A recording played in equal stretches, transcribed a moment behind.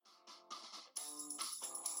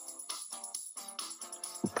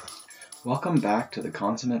Welcome back to the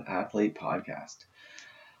Consummate Athlete Podcast.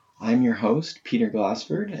 I'm your host, Peter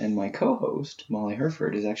Glassford, and my co-host, Molly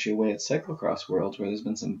Herford, is actually away at Cyclocross Worlds, where there's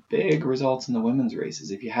been some big results in the women's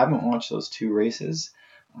races. If you haven't watched those two races,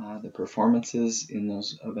 the performances in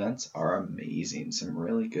those events are amazing. Some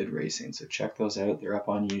really good racing, so check those out. They're up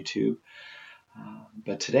on YouTube.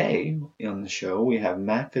 But today on the show, we have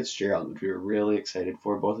Matt Fitzgerald, which we're really excited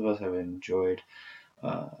for. Both of us have enjoyed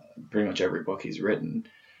pretty much every book he's written.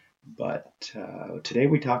 But today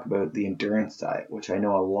we talk about the endurance diet, which I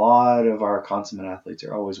know a lot of our consummate athletes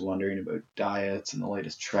are always wondering about diets and the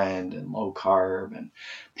latest trend and low carb and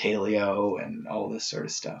paleo and all this sort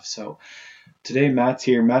of stuff. So today Matt's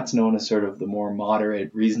here. Matt's known as sort of the more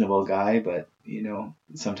moderate, reasonable guy, but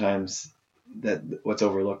sometimes that what's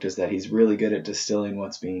overlooked is that he's really good at distilling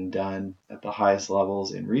what's being done at the highest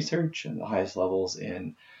levels in research and the highest levels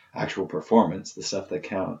in actual performance, the stuff that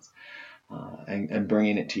counts. And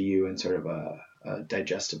bringing it to you in sort of a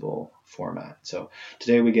digestible format. So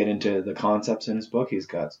today we get into the concepts in his book. He's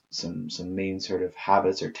got some main sort of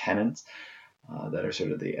habits or tenets that are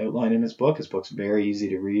sort of the outline in his book. His book's very easy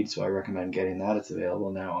to read, so I recommend getting that. It's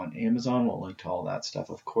available now on Amazon. We'll link to all that stuff,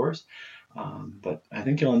 of course. But I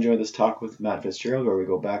think you'll enjoy this talk with Matt Fitzgerald, where we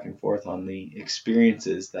go back and forth on the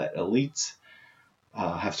experiences that elites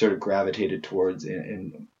have sort of gravitated towards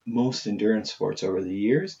in most endurance sports over the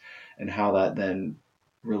years, and how that then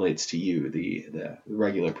relates to you, the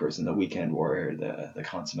regular person, the weekend warrior, the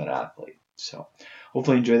consummate athlete. So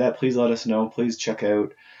hopefully enjoy that. Please let us know. Please check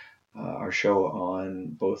out our show on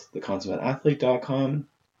both theconsummateathlete.com,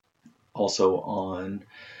 also on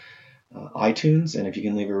iTunes, and if you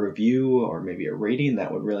can leave a review or maybe a rating,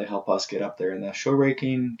 that would really help us get up there in the show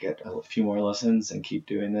ranking, get a few more listens, and keep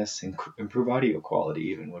doing this. Improve audio quality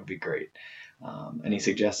even would be great. Any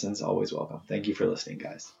suggestions, always welcome. Thank you for listening,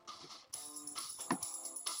 guys.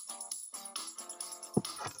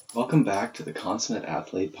 Welcome back to the Consummate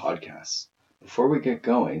Athlete Podcast. Before we get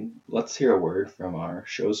going, let's hear a word from our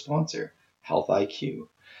show sponsor, Health IQ.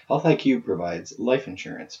 Health IQ provides life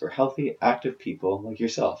insurance for healthy, active people like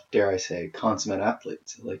yourself. Dare I say, consummate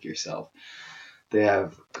athletes like yourself. They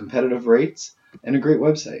have competitive rates and a great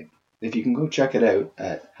website. If you can go check it out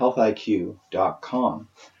at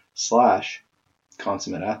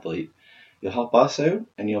healthiq.com/consummate athlete, you'll help us out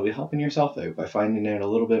and you'll be helping yourself out by finding out a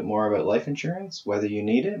little bit more about life insurance, whether you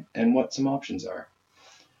need it, and what some options are.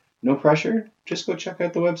 No pressure, just go check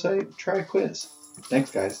out the website, try a quiz. Thanks,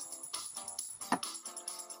 guys.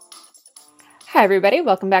 Hi, everybody.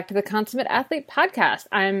 Welcome back to the Consummate Athlete Podcast.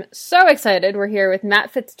 I'm so excited. We're here with Matt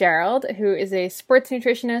Fitzgerald, who is a sports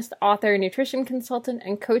nutritionist, author, nutrition consultant,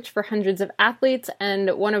 and coach for hundreds of athletes,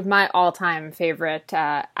 and one of my all-time favorite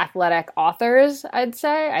athletic authors, I'd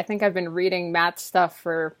say. I think I've been reading Matt's stuff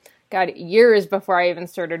for, years before I even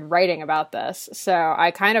started writing about this. So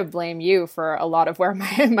I kind of blame you for a lot of where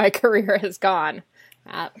my career has gone,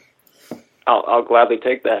 Matt. I'll gladly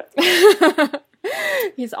take that.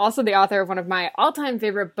 He's also the author of one of my all-time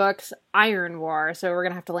favorite books, Iron War. So we're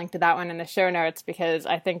going to have to link to that one in the show notes, because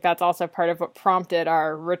I think that's also part of what prompted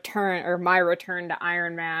our return, or my return to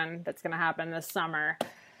Ironman that's going to happen this summer.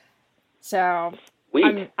 So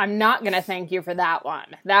I'm not going to thank you for that one.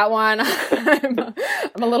 That one I'm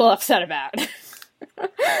a little upset about.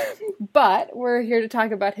 But we're here to talk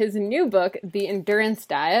about his new book, The Endurance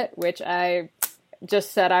Diet, which I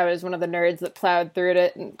just said I was one of the nerds that plowed through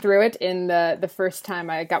it in the first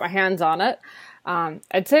time I got my hands on it.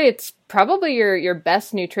 I'd say it's probably your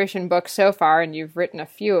best nutrition book so far, and you've written a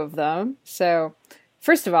few of them. So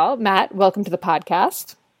first of all, Matt, welcome to the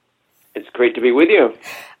podcast. It's great to be with you.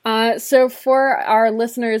 So for our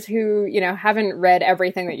listeners who, haven't read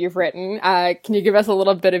everything that you've written, can you give us a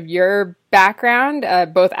little bit of your background,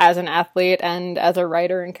 both as an athlete and as a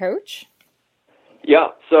writer and coach? Yeah,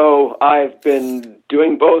 so I've been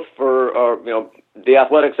doing both for, the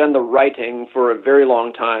athletics and the writing for a very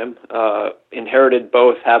long time. Inherited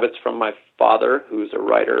both habits from my father, who's a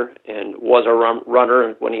writer and was a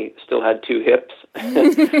runner when he still had two hips.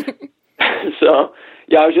 So,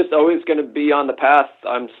 yeah, I was just always going to be on the path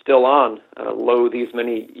I'm still on, lo these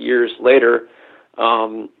many years later.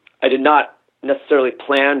 I did not necessarily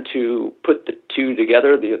plan to put the two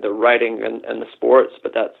together, the writing and the sports,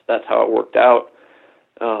 but that's how it worked out.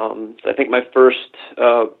 I think my first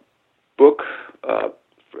book, it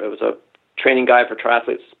was a training guide for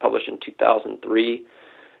triathletes, published in 2003,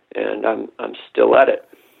 and I'm still at it.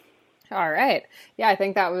 All right. Yeah, I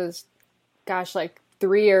think that was, like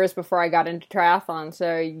 3 years before I got into triathlon.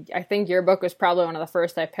 So I think your book was probably one of the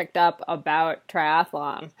first I picked up about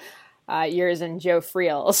triathlon. Yours and Joe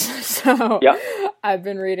Friel's. So yeah. I've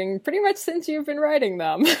been reading pretty much since you've been writing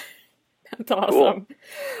them. That's awesome.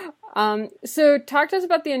 Cool. So talk to us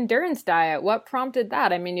about the endurance diet. What prompted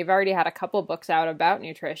that? I mean, you've already had a couple books out about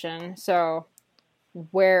nutrition. So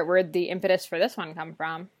where'd the impetus for this one come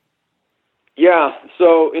from? Yeah.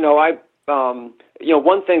 So,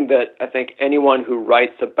 one thing that I think anyone who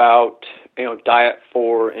writes about, diet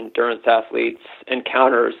for endurance athletes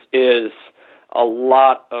encounters is a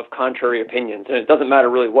lot of contrary opinions. And it doesn't matter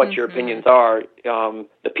really what your opinions are.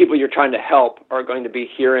 The people you're trying to help are going to be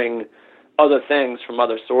hearing other things from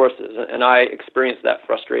other sources. And I experience that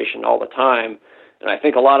frustration all the time. And I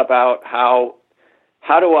think a lot about how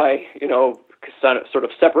do I, sort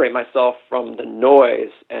of separate myself from the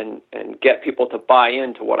noise and get people to buy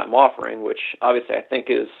into what I'm offering, which obviously I think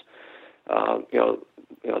is,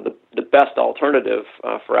 the best alternative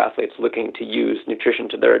for athletes looking to use nutrition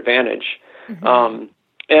to their advantage. And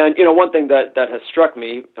one thing that has struck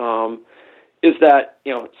me is that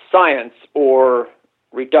science, or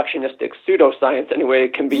reductionistic pseudoscience anyway,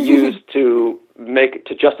 can be used to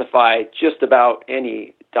justify just about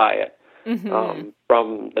any diet,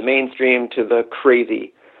 from the mainstream to the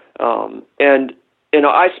crazy. And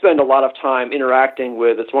I spend a lot of time interacting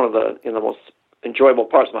with. It's one of the most enjoyable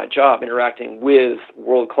parts of my job, interacting with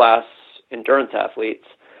world-class endurance athletes.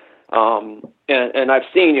 And I've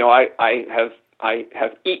seen, I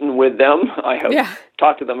have eaten with them. I have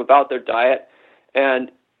talked to them about their diet,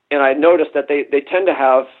 and I noticed that they tend to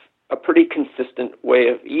have a pretty consistent way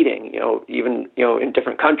of eating, even in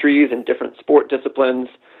different countries and different sport disciplines.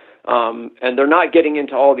 And they're not getting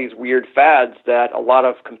into all these weird fads that a lot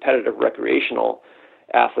of competitive recreational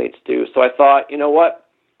athletes do. So I thought, what?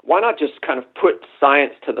 Why not just kind of put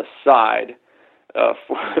science to the side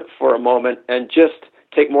for a moment and just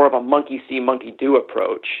take more of a monkey see, monkey do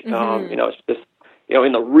approach? It's just,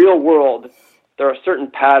 in the real world, there are certain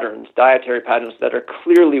patterns, dietary patterns, that are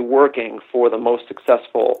clearly working for the most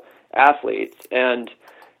successful athletes. And,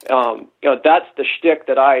 that's the shtick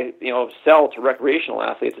that I, sell to recreational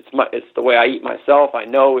athletes. It's the way I eat myself. I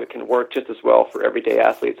know it can work just as well for everyday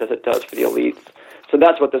athletes as it does for the elites. So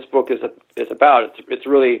that's what this book is about. It's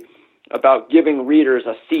really about giving readers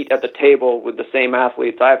a seat at the table with the same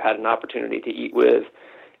athletes I've had an opportunity to eat with.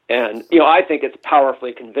 And, I think it's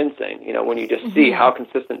powerfully convincing, when you just see how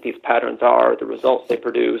consistent these patterns are, the results they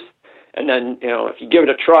produce. And then, if you give it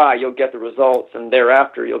a try, you'll get the results. And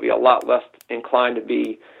thereafter, you'll be a lot less inclined to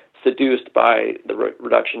be seduced by the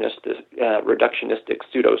reductionistic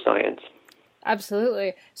pseudoscience.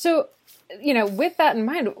 Absolutely. So, with that in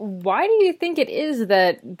mind, why do you think it is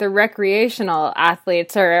that the recreational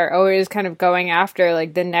athletes are always kind of going after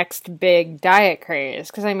like the next big diet craze?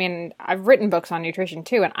 Because I mean, I've written books on nutrition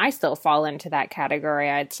too, and I still fall into that category,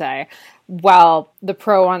 I'd say, while the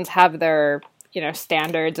pro ones have their,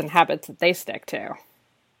 standards and habits that they stick to.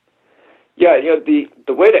 Yeah,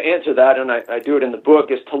 the way to answer that, and I do it in the book,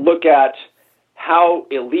 is to look at how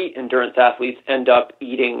elite endurance athletes end up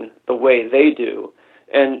eating the way they do.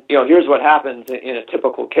 And, here's what happens in a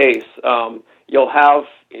typical case. You'll have,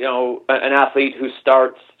 an athlete who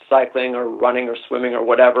starts cycling or running or swimming or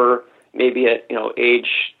whatever, maybe at,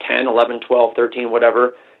 age 10, 11, 12, 13,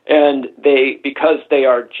 whatever. And because they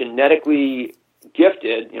are genetically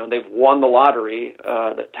gifted, they've won the lottery,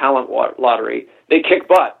 the talent lottery, they kick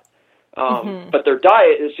butt. But their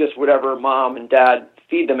diet is just whatever mom and dad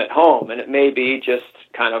feed them at home. And it may be just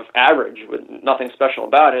kind of average with nothing special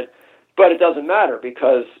about it. But it doesn't matter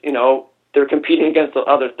because, they're competing against the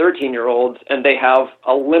other 13-year-olds and they have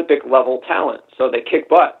Olympic-level talent. So they kick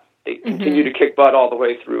butt. They continue to kick butt all the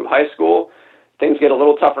way through high school. Things get a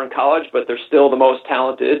little tougher in college, but they're still the most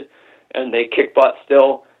talented and they kick butt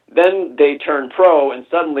still. Then they turn pro and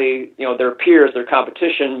suddenly, their peers, their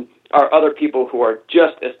competition are other people who are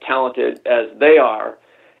just as talented as they are.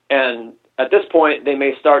 And at this point, they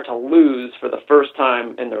may start to lose for the first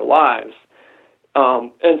time in their lives.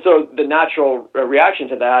 And so the natural reaction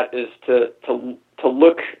to that is to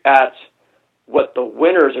look at what the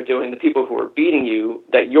winners are doing, the people who are beating you,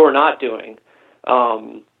 that you're not doing.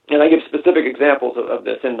 And I give specific examples of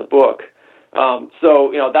this in the book.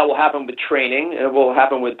 So that will happen with training, and it will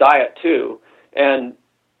happen with diet too. And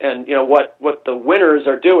what the winners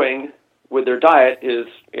are doing with their diet is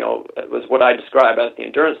was what I describe as the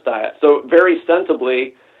endurance diet. So very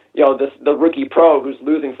sensibly, the rookie pro who's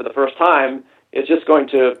losing for the first time is just going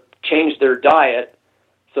to change their diet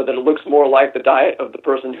so that it looks more like the diet of the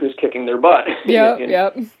person who's kicking their butt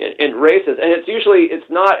in races. And it's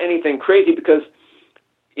not anything crazy because,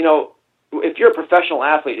 if you're a professional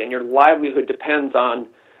athlete and your livelihood depends on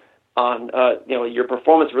your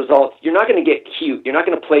performance results, you're not going to get cute. You're not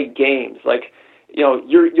going to play games. Like,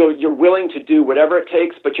 you're willing to do whatever it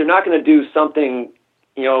takes, but you're not going to do something,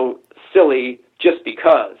 silly just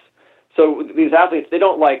because. So these athletes, they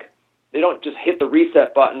don't just hit the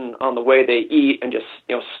reset button on the way they eat and just,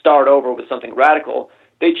 start over with something radical.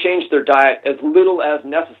 They change their diet as little as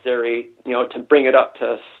necessary, to bring it up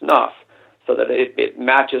to snuff so that it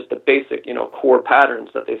matches the basic, core patterns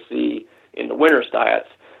that they see in the winner's diets.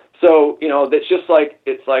 So,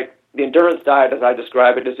 it's like the endurance diet, as I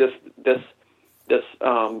describe it, is just this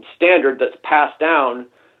standard that's passed down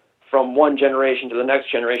from one generation to the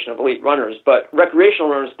next generation of elite runners. But recreational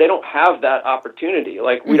runners, they don't have that opportunity.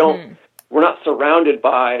 Like we're not surrounded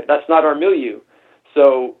by, that's not our milieu.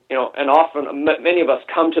 So, and often many of us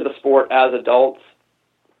come to the sport as adults.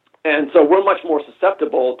 And so we're much more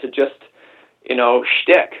susceptible to just,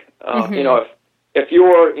 shtick. If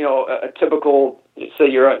you're, a typical, say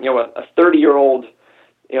you're a 30-year-old,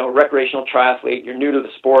 recreational triathlete, you're new to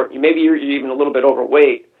the sport, maybe you're even a little bit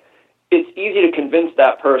overweight, it's easy to convince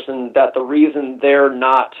that person that the reason they're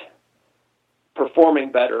not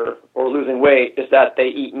performing better or losing weight is that they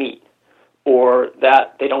eat meat or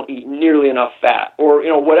that they don't eat nearly enough fat or,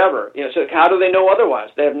 whatever. So how do they know otherwise?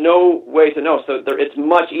 They have no way to know. So it's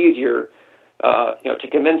much easier, to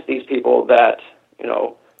convince these people that,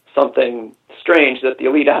 something strange that the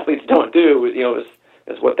elite athletes don't do,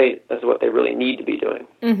 is what they really need to be doing.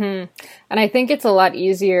 Mm-hmm. And I think it's a lot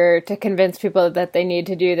easier to convince people that they need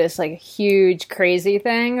to do this like huge, crazy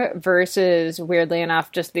thing versus, weirdly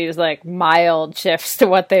enough, just these like mild shifts to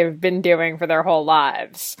what they've been doing for their whole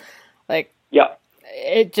lives. Like, yeah,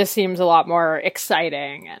 it just seems a lot more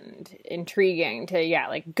exciting and intriguing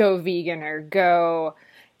to, go vegan or go,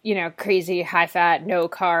 crazy, high fat, no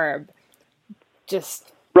carb.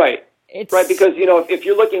 Just right. Right, because, if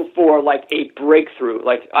you're looking for, like, a breakthrough,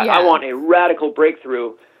 like, I want a radical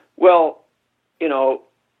breakthrough, well,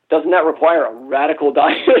 doesn't that require a radical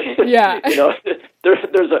diet? Yeah.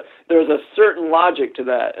 There's a certain logic to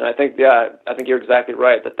that, and I think you're exactly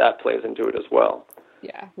right that plays into it as well.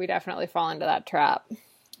 Yeah, we definitely fall into that trap.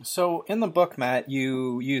 So, in the book, Matt,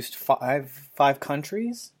 you used five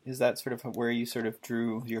countries? Is that sort of where you sort of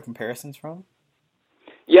drew your comparisons from?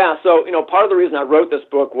 Yeah, so, part of the reason I wrote this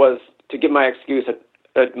book was to give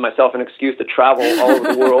myself an excuse to travel all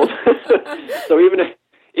over the world. So even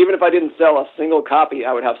if I didn't sell a single copy,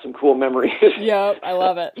 I would have some cool memories. Yep, I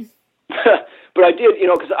love it. But I did,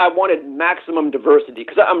 because I wanted maximum diversity.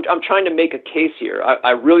 Because I'm trying to make a case here.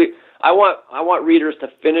 I want readers to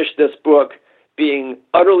finish this book being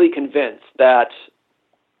utterly convinced that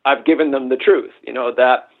I've given them the truth.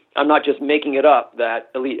 That I'm not just making it up. That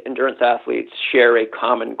elite endurance athletes share a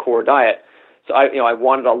common core diet. So I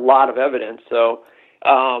wanted a lot of evidence. So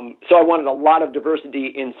I wanted a lot of diversity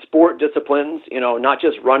in sport disciplines, not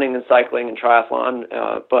just running and cycling and triathlon,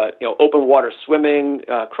 but, open water swimming,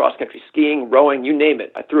 cross-country skiing, rowing, you name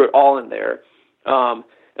it. I threw it all in there. And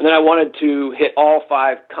then I wanted to hit all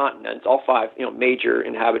five continents, all five, major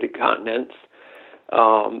inhabited continents.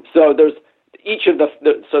 So there's each of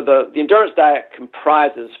the endurance diet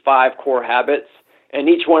comprises 5 core habits, and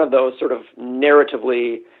each one of those sort of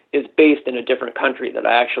narratively is based in a different country that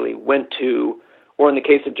I actually went to, or in the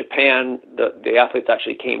case of Japan, the athletes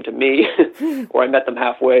actually came to me, or I met them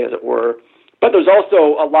halfway, as it were. But there's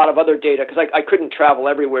also a lot of other data, because I couldn't travel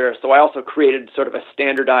everywhere, so I also created sort of a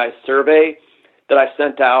standardized survey that I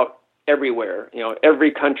sent out everywhere,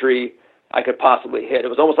 every country I could possibly hit. It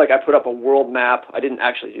was almost like I put up a world map. I didn't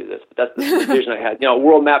actually do this, but that's the vision I had. A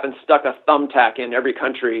world map, and stuck a thumbtack in every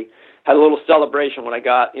country. Had a little celebration when I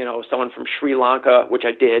got, someone from Sri Lanka, which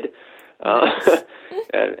I did,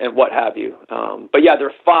 and what have you. But yeah, there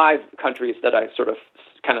are 5 countries that I sort of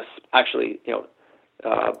kind of actually,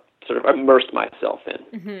 sort of immersed myself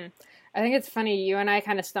in. Mm-hmm. I think it's funny. You and I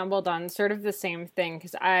kind of stumbled on sort of the same thing,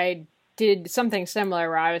 because I did something similar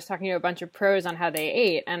where I was talking to a bunch of pros on how they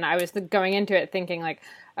ate, and I was going into it thinking like,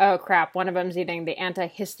 oh crap, one of them's eating the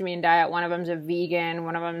antihistamine diet, one of them's a vegan,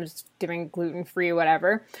 one of them's doing gluten-free,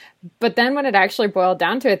 whatever. But then when it actually boiled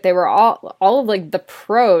down to it, they were all of like the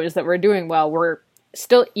pros that were doing well were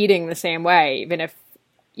still eating the same way, even if,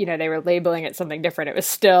 they were labeling it something different. It was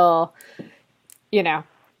still,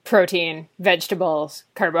 protein, vegetables,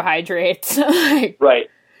 carbohydrates. Right.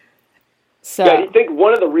 So yeah, I think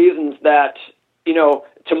one of the reasons that,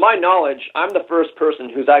 to my knowledge, I'm the first person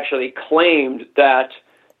who's actually claimed that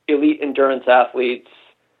elite endurance athletes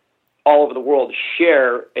all over the world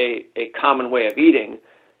share a common way of eating.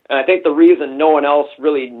 And I think the reason no one else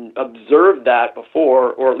really observed that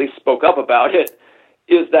before, or at least spoke up about it,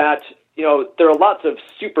 is that, there are lots of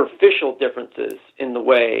superficial differences in the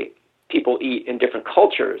way people eat in different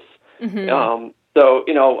cultures. Mm-hmm. So,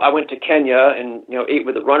 I went to Kenya and, ate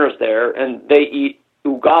with the runners there, and they eat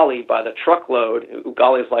ugali by the truckload.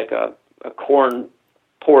 Ugali is like a a cornmeal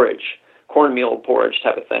porridge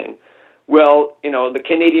type of thing. Well, the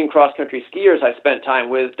Canadian cross-country skiers I spent time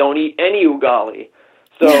with don't eat any ugali.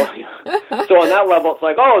 So, so on that level, it's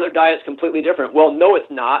like, oh, their diet's completely different. Well, no,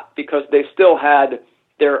 it's not, because they still had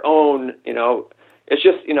their own, it's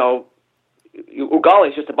just, ugali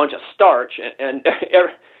is just a bunch of starch, and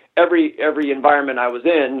every environment I was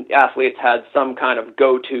in, athletes had some kind of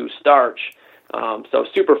go-to starch. So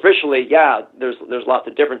superficially, yeah, there's lots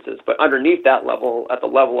of differences, but underneath that level, at the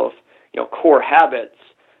level of core habits,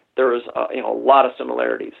 there's a lot of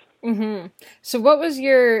similarities. Mm-hmm. So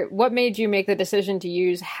what made you make the decision to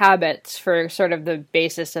use habits for sort of the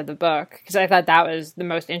basis of the book? Because I thought that was the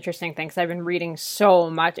most interesting thing, because I've been reading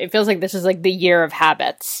so much. It feels like this is like the year of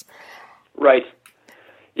habits. Right.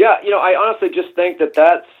 Yeah, I honestly just think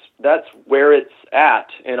that's where it's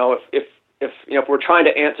at. If we're trying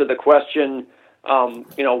to answer the question,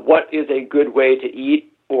 what is a good way to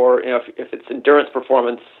eat, or if it's endurance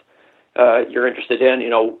performance you're interested in,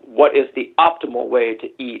 what is the optimal way to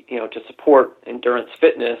eat, to support endurance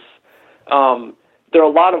fitness? There are a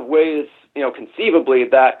lot of ways, conceivably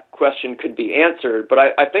that question could be answered, but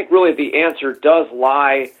I think really the answer does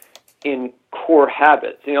lie in core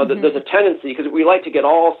habits. There's a tendency, because we like to get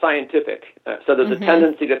all scientific, so there's a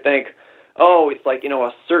tendency to think, oh, it's like,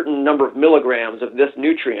 a certain number of milligrams of this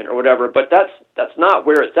nutrient or whatever, but that's not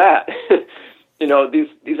where it's at.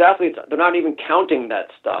 These athletes, they're not even counting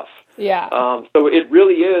that stuff. Yeah. So it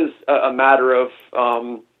really is a matter of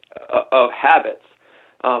habits,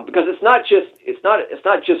 because it's not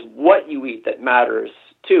just what you eat that matters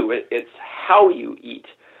too. It's how you eat,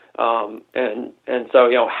 and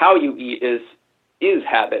so how you eat is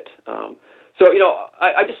habit.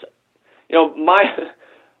 I just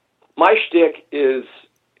my shtick is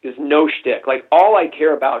no shtick. Like, all I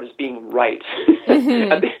care about is being right. At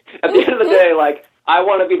the end of the day, like, I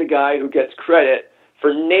want to be the guy who gets credit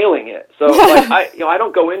for nailing it. So like, I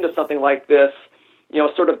don't go into something like this,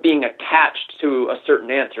 sort of being attached to a certain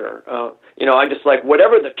answer. I just, like,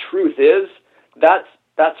 whatever the truth is,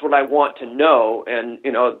 that's what I want to know. And,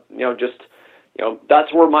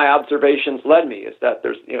 that's where my observations led me, is that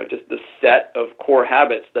there's, just this set of core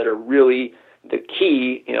habits that are really the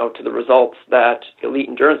key, to the results that elite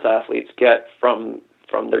endurance athletes get from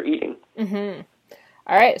their eating. Mm-hmm.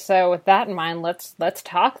 All right. So with that in mind, let's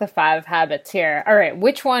talk the 5 habits here. All right.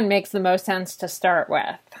 Which one makes the most sense to start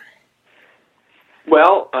with?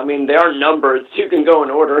 Well, I mean, they are numbered, so you can go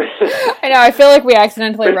in order. I know. I feel like we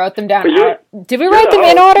accidentally wrote them down. Did we write them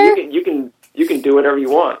in order? You can do whatever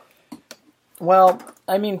you want. Well,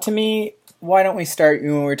 I mean, to me, why don't we start,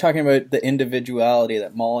 when we're talking about the individuality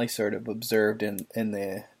that Molly sort of observed in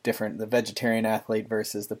the vegetarian athlete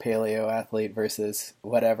versus the paleo athlete versus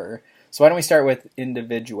whatever. So why don't we start with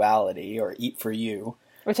individuality, or eat for you?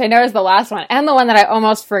 Which I know is the last one, and the one that I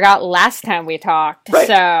almost forgot last time we talked. Right.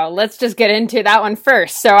 So let's just get into that one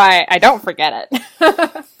first, so I don't forget it.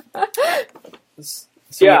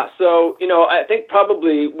 So I think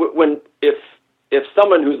probably if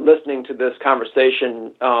someone who's listening to this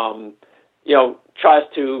conversation, tries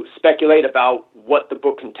to speculate about what the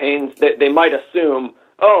book contains, they might assume,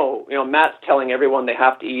 Matt's telling everyone they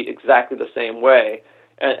have to eat exactly the same way.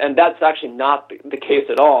 And that's actually not the case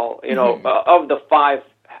at all. Of the 5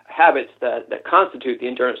 habits that constitute the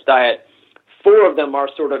endurance diet, 4 of them are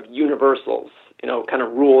sort of universals, kind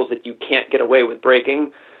of rules that you can't get away with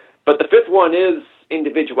breaking. But the 5th one is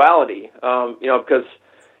individuality, because,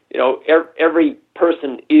 every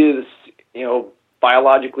person is,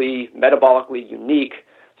 biologically, metabolically unique.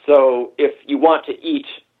 So if you want to eat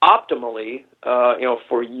optimally,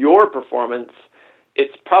 for your performance,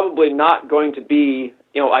 it's probably not going to be,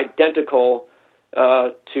 identical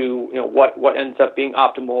to what ends up being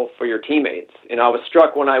optimal for your teammates. I was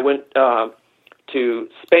struck when I went to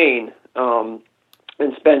Spain and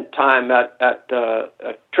spent time at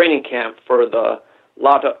a training camp for the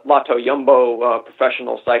Lotto Jumbo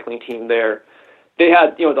professional cycling team there. They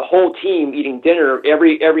had the whole team eating dinner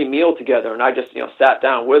every meal together, and I just sat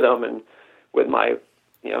down with them, and with my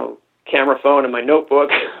camera phone and my notebook,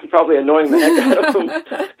 probably annoying the heck out of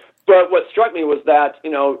them. But what struck me was that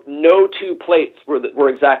no 2 plates were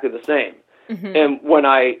exactly the same. Mm-hmm. And when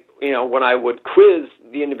I would quiz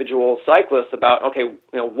the individual cyclists about,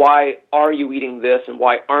 why are you eating this and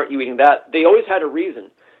why aren't you eating that, they always had a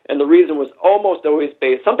reason. And the reason was almost always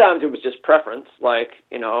based, sometimes it was just preference, like,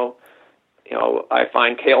 I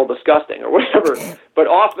find kale disgusting or whatever. But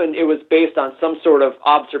often it was based on some sort of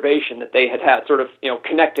observation that they had, sort of,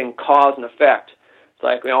 connecting cause and effect. It's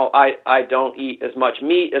like, I don't eat as much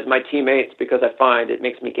meat as my teammates because I find it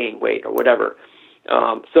makes me gain weight or whatever.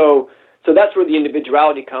 So So that's where the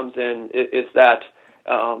individuality comes in, is that,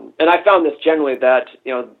 and I found this generally that,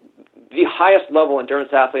 the highest level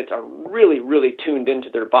endurance athletes are really, really tuned into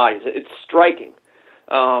their bodies. It's striking.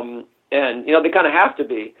 And, they kind of have to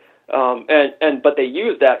be. But they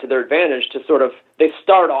use that to their advantage to sort of, they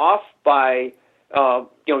start off by,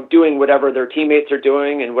 doing whatever their teammates are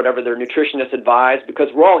doing and whatever their nutritionists advise, because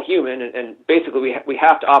we're all human, and basically we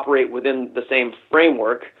have to operate within the same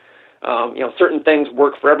framework. Certain things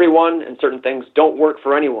work for everyone and certain things don't work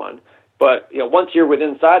for anyone. But, once you're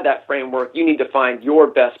inside that framework, you need to find your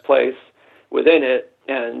best place within it.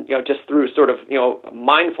 And, just through sort of,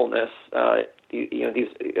 mindfulness, these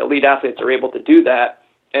elite athletes are able to do that.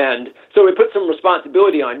 And so we put some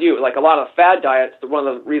responsibility on you. Like a lot of fad diets, one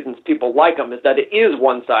of the reasons people like them is that it is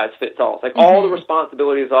one size fits all. It's like all the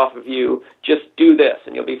responsibility is off of you. Just do this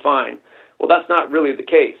and you'll be fine. Well, that's not really the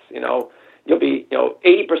case. You'll be,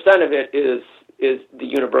 80% of it is the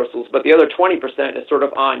universals, but the other 20% is sort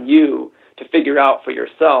of on you to figure out for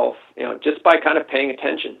yourself, just by kind of paying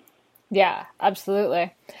attention. Yeah,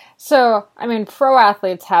 absolutely. So, pro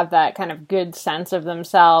athletes have that kind of good sense of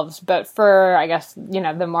themselves, but for, I guess,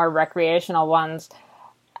 the more recreational ones,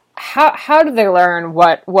 how do they learn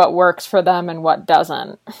what works for them and what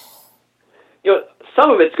doesn't? Some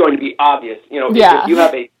of it's going to be obvious. If you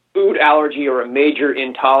have a food allergy or a major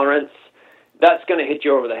intolerance, that's going to hit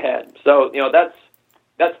you over the head. So,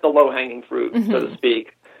 that's the low-hanging fruit, so to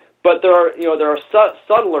speak. But there are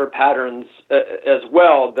subtler patterns as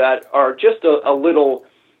well that are just a little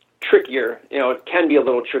trickier. It can be a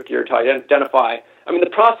little trickier to identify. The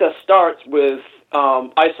process starts with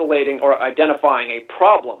isolating or identifying a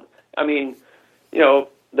problem.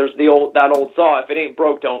 There's that old saw: if it ain't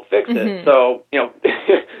broke, don't fix it. So,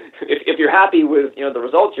 if you're happy with the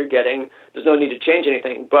results you're getting, there's no need to change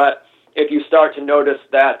anything. But if you start to notice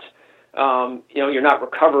that you're not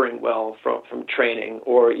recovering well from training,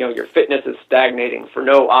 or your fitness is stagnating for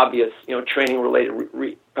no obvious training related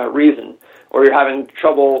reason, or you're having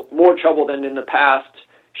more trouble than in the past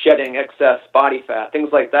shedding excess body fat, things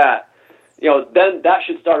like that, then that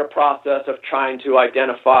should start a process of trying to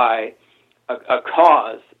identify a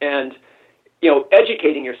cause. And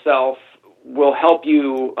educating yourself will help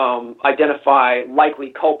you identify likely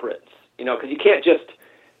culprits, because you can't just,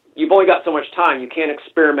 you've only got so much time. You can't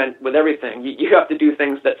experiment with everything. You have to do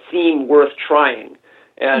things that seem worth trying.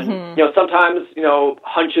 And, sometimes,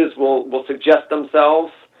 hunches will suggest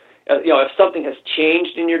themselves. If something has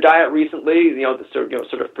changed in your diet recently,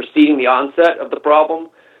 sort of preceding the onset of the problem,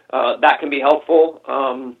 that can be helpful.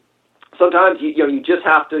 Sometimes, you just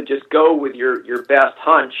have to just go with your best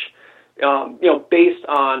hunch, based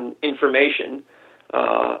on information,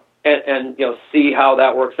 and see how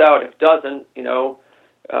that works out. If it doesn't,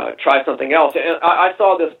 try something else. And I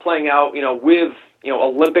saw this playing out, with,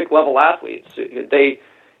 Olympic level athletes. They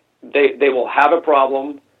will have a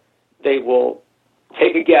problem. They will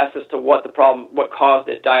take a guess as to what what caused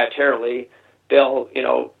it dietarily. They'll,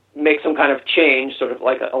 make some kind of change, sort of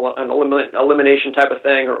like an elimination type of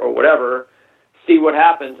thing or whatever, see what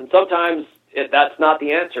happens. And sometimes that's not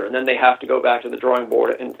the answer. And then they have to go back to the drawing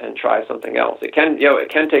board and try something else. It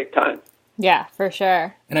can take time. Yeah, for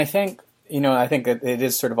sure. And I think, it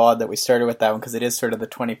is sort of odd that we started with that one, because it is sort of the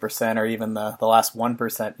 20% or even the last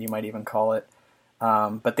 1%, you might even call it.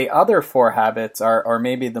 But the other 4 habits are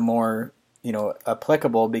maybe the more,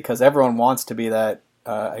 applicable, because everyone wants to be that,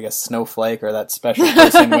 snowflake or that special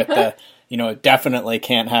person with the, definitely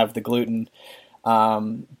can't have the gluten.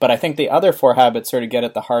 But I think the other 4 habits sort of get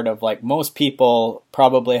at the heart of, like, most people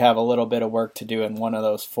probably have a little bit of work to do in one of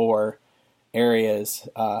those 4 areas,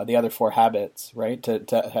 the other 4 habits, right?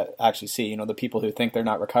 To actually see, the people who think they're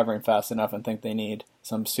not recovering fast enough and think they need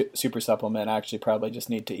some super supplement actually probably just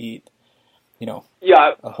need to eat, a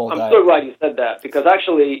whole diet. I'm so glad you said that, because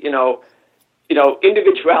actually,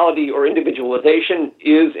 individuality or individualization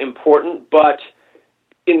is important, but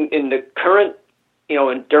in the current,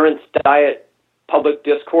 endurance diet public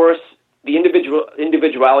discourse, the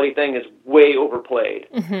individuality thing is way overplayed.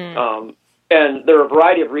 And there are a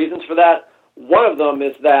variety of reasons for that. One of them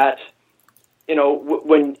is that,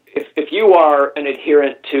 if you are an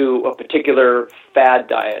adherent to a particular fad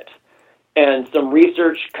diet and some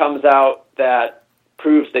research comes out that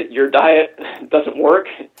proves that your diet doesn't work,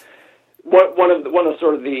 one of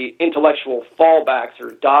sort of the intellectual fallbacks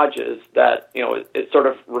or dodges that, it's sort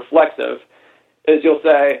of reflexive is you'll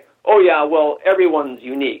say, oh yeah, well, everyone's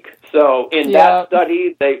unique. So in that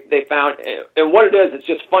study, they found, and what it is, it's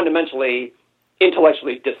just fundamentally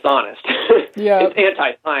intellectually dishonest. It's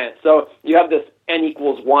anti-science. So you have this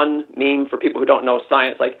N=1 meme for people who don't know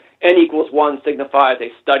science, like N=1 signifies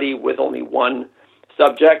a study with only one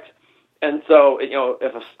subject. And so,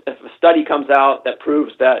 if a study comes out that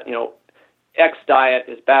proves that, X diet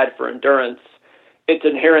is bad for endurance, its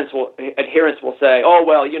adherents will say, oh,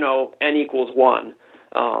 well, N equals 1.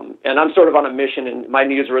 And I'm sort of on a mission, and my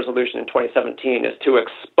New Year's resolution in 2017 is to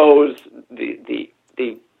expose the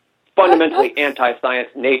fundamentally anti-science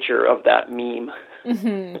nature of that meme.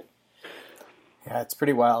 Mm-hmm. Yeah, it's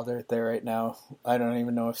pretty wild out there right now. I don't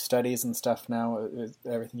even know if studies and stuff now,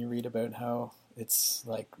 everything you read about how it's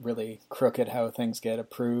like really crooked how things get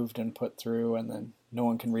approved and put through, and then no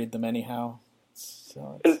one can read them anyhow.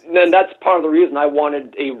 And that's part of the reason I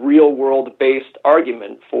wanted a real-world-based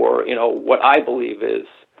argument for, what I believe is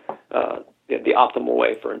the optimal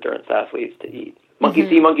way for endurance athletes to eat. Monkey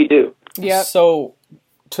see, monkey do. Yeah. So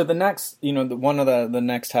to the next, one of the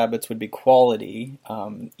next habits would be quality,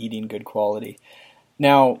 eating good quality.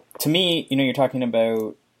 Now, to me, you're talking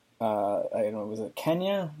about, I don't know, was it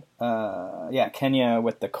Kenya? Kenya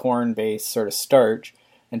with the corn-based sort of starch.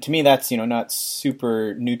 And to me, that's, not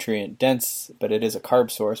super nutrient dense, but it is a carb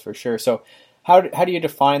source for sure. So how do you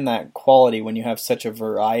define that quality when you have such a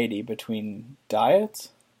variety between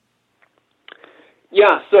diets?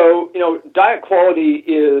 Yeah, so, diet quality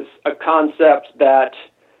is a concept that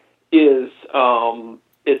is,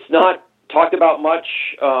 it's not talked about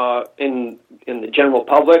much in the general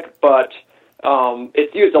public, but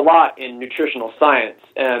it's used a lot in nutritional science.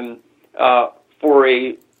 And for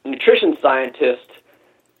a nutrition scientist,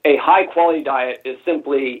 a high-quality diet is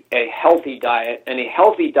simply a healthy diet, and a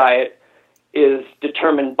healthy diet is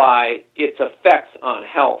determined by its effects on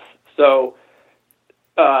health. So,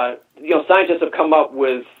 scientists have come up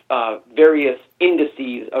with various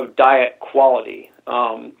indices of diet quality,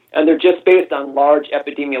 and they're just based on large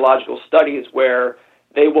epidemiological studies where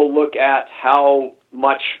they will look at how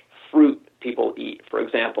much fruit people eat, for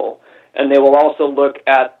example, and they will also look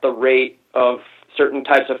at the rate of certain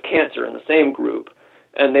types of cancer in the same group.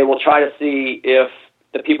 And they will try to see if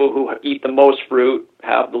the people who eat the most fruit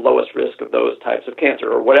have the lowest risk of those types of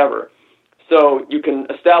cancer or whatever. So you can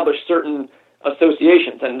establish certain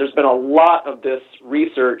associations, and there's been a lot of this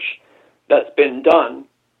research that's been done.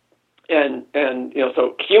 And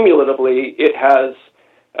so cumulatively, it has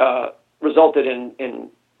resulted in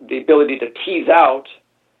the ability to tease out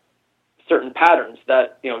certain patterns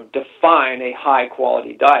that, define a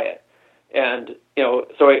high-quality diet. And,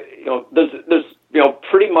 there's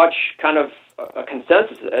pretty much kind of a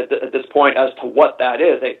consensus at this point as to what that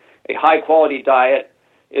is. A high-quality diet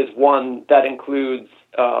is one that includes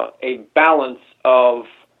a balance of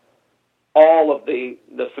all of the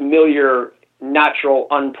familiar, natural,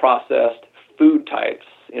 unprocessed food types,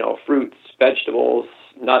 fruits, vegetables,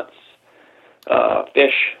 nuts,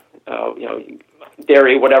 fish,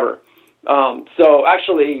 dairy, whatever. So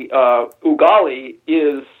actually, ugali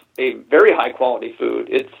is a very high-quality food.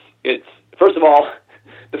 It's first of all,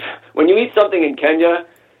 when you eat something in Kenya,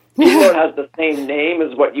 even though it has the same name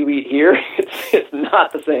as what you eat here, it's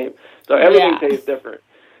not the same. So everything tastes different.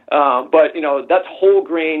 But that's whole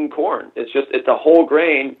grain corn. It's a whole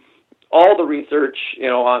grain. All the research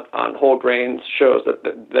on whole grains shows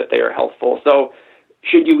that they are healthful. So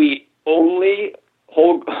should you eat only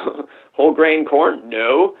whole grain corn?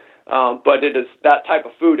 No. But it is, that type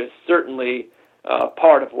of food is certainly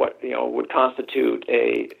part of what would constitute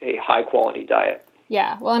a high quality diet.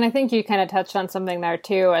 Yeah, well, and I think you kind of touched on something there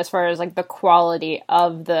too, as far as like the quality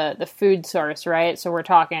of the food source, right? So we're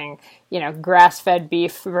talking, grass-fed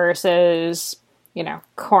beef versus,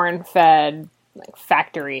 corn-fed, like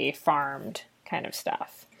factory farmed kind of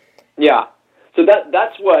stuff. Yeah, so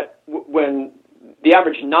that's what, when the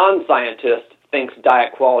average non-scientist thinks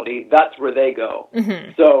diet quality, that's where they go.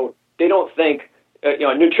 Mm-hmm. So they don't think,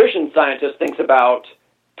 a nutrition scientist thinks about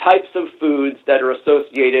types of foods that are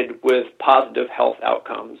associated with positive health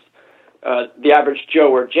outcomes. The average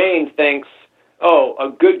Joe or Jane thinks, a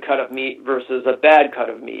good cut of meat versus a bad cut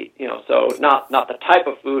of meat. So not the type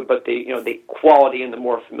of food, but the quality in the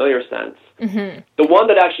more familiar sense. Mm-hmm. The one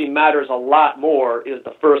that actually matters a lot more is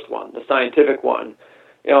the first one, the scientific one.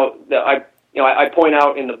 I point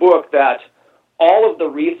out in the book that all of the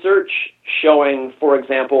research showing, for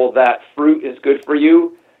example, that fruit is good for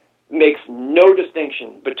you makes no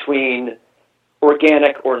distinction between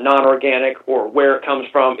organic or non-organic or where it comes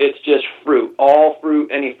from. It's just fruit, all fruit,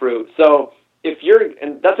 any fruit. So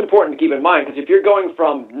and that's important to keep in mind, because if you're going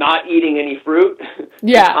from not eating any fruit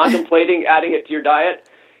to contemplating adding it to your diet,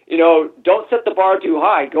 don't set the bar too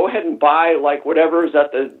high. Go ahead and buy like whatever's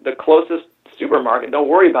at the closest supermarket. Don't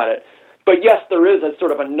worry about it. But yes, there is a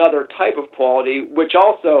sort of another type of quality, which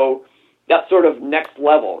also, that sort of next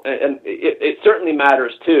level, and it certainly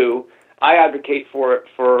matters too. I advocate for it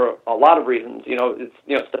for a lot of reasons.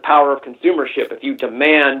 It's the power of consumership. If you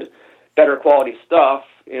demand better quality stuff,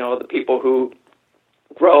 the people who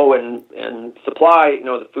grow and supply,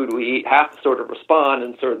 the food we eat have to sort of respond,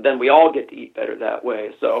 and sort of then we all get to eat better that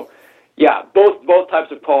way. So, yeah, both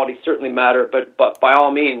types of quality certainly matter, but by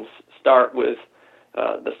all means, start with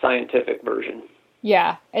the scientific version.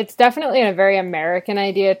 Yeah, it's definitely a very American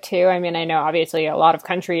idea too. I mean, I know obviously a lot of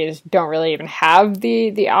countries don't really even have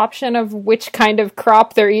the option of which kind of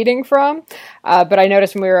crop they're eating from. But I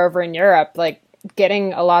noticed when we were over in Europe, like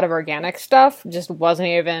getting a lot of organic stuff just wasn't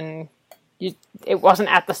even, it wasn't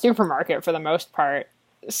at the supermarket for the most part.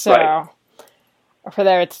 So right. For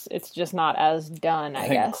there, it's just not as done, I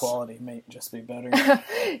guess. think quality may just be better.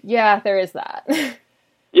 Yeah, there is that.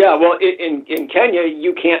 Yeah, well, in Kenya,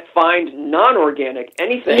 you can't find non-organic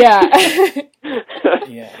anything. Yeah.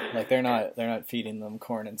 Yeah, like they're not feeding them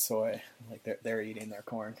corn and soy. Like they're eating their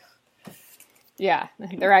corn. Yeah,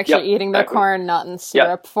 they're actually eating their corn, not in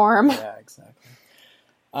syrup form. Yeah, exactly.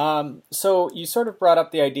 So you sort of brought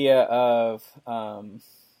up the idea of, I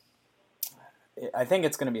think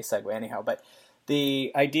it's going to be a segue anyhow, but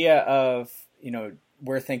the idea of,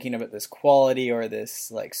 we're thinking about this quality or this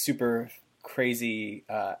like super crazy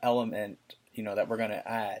element, that we're going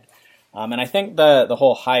to add. And I think the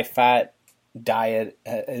whole high fat diet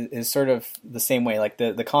is sort of the same way. Like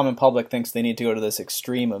the common public thinks they need to go to this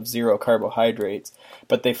extreme of zero carbohydrates,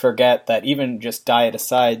 but they forget that even just diet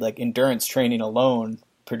aside, like endurance training alone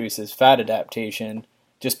produces fat adaptation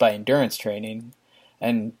just by endurance training.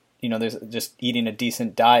 And, there's just eating a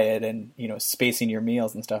decent diet and, spacing your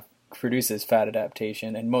meals and stuff produces fat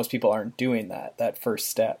adaptation. And most people aren't doing that first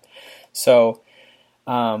step. So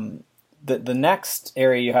the next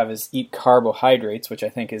area you have is eat carbohydrates, which I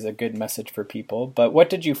think is a good message for people. But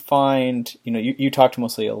what did you find? You talked to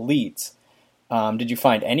mostly elites. Did you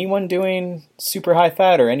find anyone doing super high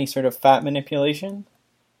fat or any sort of fat manipulation?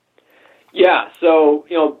 Yeah. So,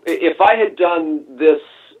 if I had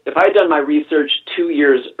done my research 2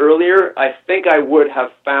 years earlier, I think I would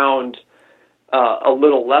have found a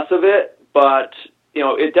little less of it, but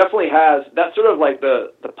it definitely has, that's sort of like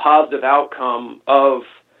the positive outcome of,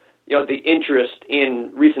 the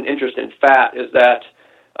recent interest in fat is that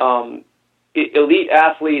elite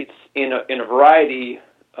athletes in a variety,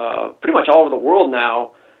 pretty much all over the world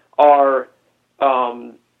now, are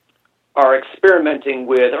experimenting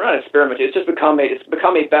with, or not experimenting, it's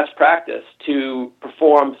become a best practice to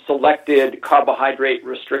perform selected carbohydrate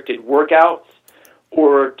restricted workouts,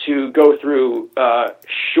 or to go through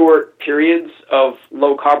short periods of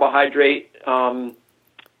low carbohydrate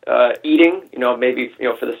eating, maybe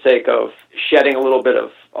for the sake of shedding a little bit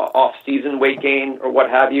of off-season weight gain or what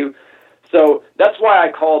have you. So that's why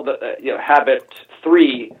I call the habit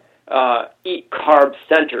 3 eat carb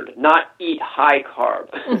centered, not eat high carb.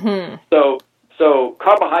 Mm-hmm. So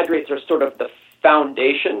carbohydrates are sort of the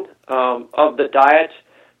foundation of the diet,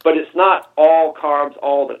 but it's not all carbs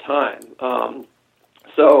all the time.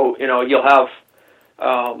 So you'll have,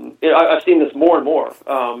 I've seen this more and more.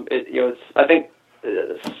 I think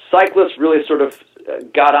cyclists really sort of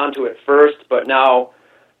got onto it first, but now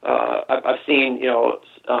I've seen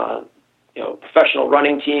professional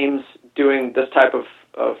running teams doing this type of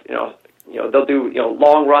they'll do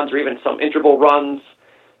long runs or even some interval runs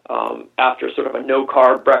after sort of a no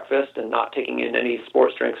carb breakfast and not taking in any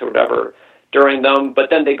sports drinks or whatever during them, but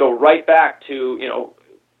then they go right back to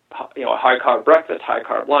high carb breakfast, high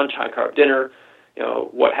carb lunch, high carb dinner,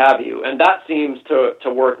 what have you, and that seems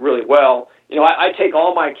to work really well. I take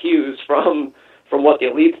all my cues from what the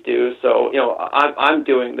elites do, so I'm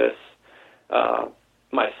doing this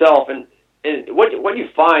myself, and what you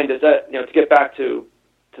find is that to get back to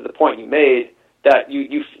the point you made, that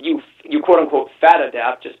you quote unquote fat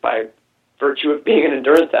adapt just by virtue of being an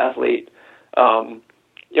endurance athlete.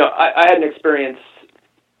 I had an experience,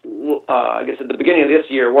 I guess at the beginning of this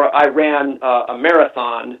year, where I ran a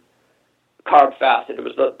marathon carb fasted. It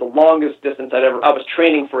was the longest distance I was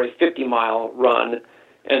training for a 50-mile run,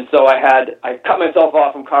 and so I cut myself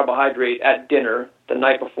off from carbohydrate at dinner the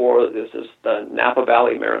night before. This is the Napa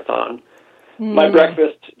Valley Marathon. My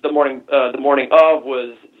breakfast the morning of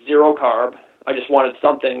was zero carb. I just wanted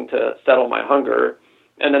something to settle my hunger,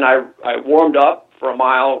 and then I warmed up for a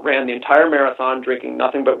mile, ran the entire marathon, drinking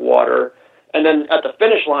nothing but water. And then at the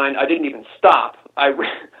finish line, I didn't even stop. I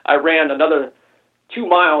ran another 2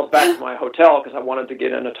 miles back to my hotel because I wanted to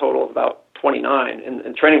get in a total of about 29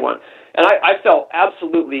 in training one. And I felt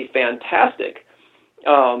absolutely fantastic.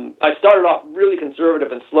 I started off really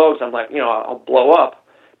conservative and slow, so I'm like, I'll blow up.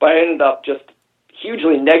 But I ended up just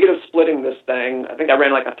hugely negative splitting this thing. I think I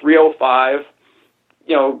ran like a 3:05,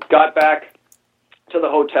 got back to the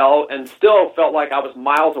hotel and still felt like I was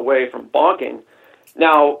miles away from bonking.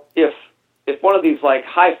 Now, if one of these like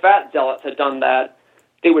high fat zealots had done that,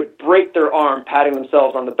 they would break their arm patting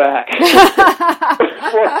themselves on the back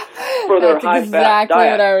for their high fat diet. Exactly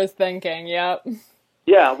what I was thinking. Yep.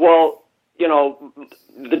 Yeah. Well,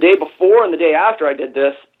 the day before and the day after I did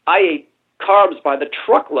this, I ate carbs by the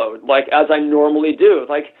truckload, like as I normally do.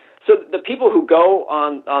 Like, so the people who go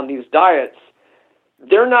on these diets,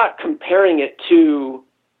 they're not comparing it to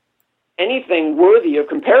anything worthy of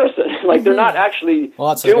comparison. Like, they're not actually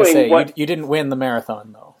doing what... You didn't win the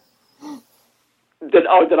marathon, though. Did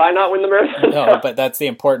I not win the marathon? No, but that's the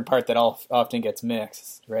important part that often gets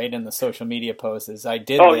mixed, right? In the social media posts is, I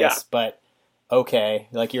did this, but okay,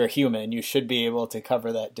 like, you're a human. You should be able to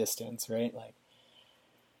cover that distance, right? Like,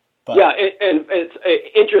 but... Yeah, and it's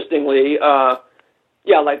interestingly,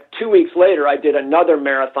 like 2 weeks later, I did another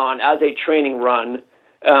marathon as a training run,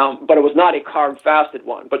 but it was not a carb-fasted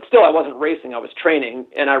one. But still, I wasn't racing. I was training,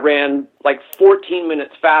 and I ran like 14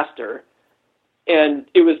 minutes faster, and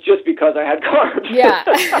it was just because I had carbs. Yeah.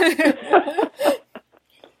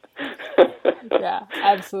 Yeah,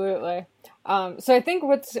 absolutely. So I think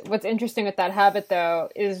what's interesting with that habit, though,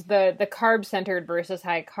 is the carb-centered versus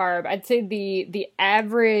high carb. I'd say the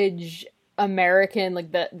average American,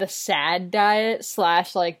 like the SAD diet /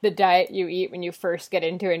 like the diet you eat when you first get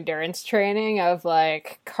into endurance training of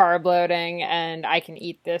like carb loading and I can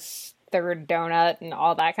eat this third donut and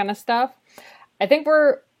all that kind of stuff. I think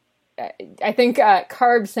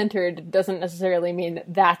carb-centered doesn't necessarily mean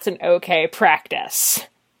that's an okay practice.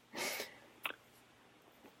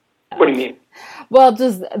 What do you mean? Well,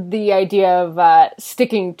 just the idea of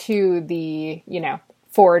sticking to the,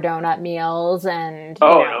 4 donut meals and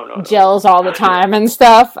no. gels all the time and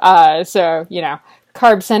stuff. So,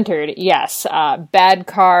 carb-centered, yes. Bad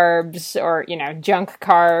carbs or, junk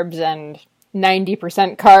carbs and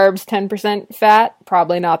 90% carbs, 10% fat,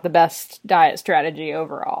 probably not the best diet strategy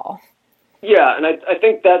overall. Yeah, and I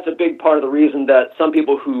think that's a big part of the reason that some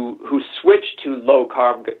people who switch to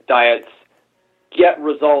low-carb diets get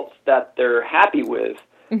results that they're happy with.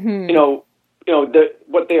 Mm-hmm.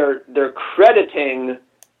 What they're crediting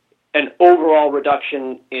an overall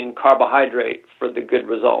reduction in carbohydrate for the good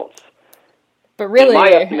results. But really, in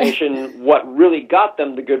my estimation, what really got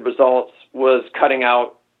them the good results was cutting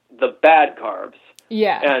out the bad carbs.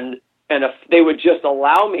 Yeah. And if they would just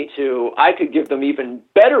allow me to, I could give them even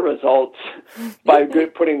better results by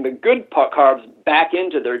putting the good carbs back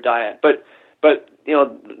into their diet. But the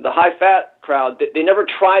high fat crowd, they never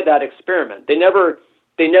tried that experiment. They never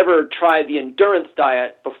tried the endurance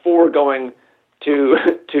diet before going to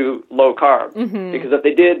low carb, mm-hmm. because if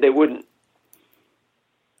they did, they wouldn't.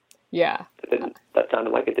 Yeah, that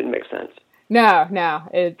sounded like it didn't make sense. No,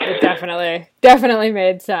 it definitely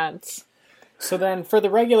made sense. So then, for the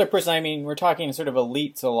regular person, I mean, we're talking sort of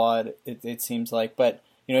elites a lot. It seems like, but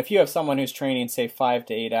if you have someone who's training, say 5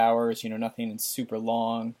 to 8 hours, nothing super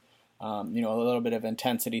long. A little bit of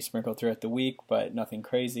intensity sprinkled throughout the week, but nothing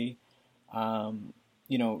crazy.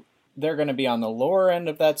 They're going to be on the lower end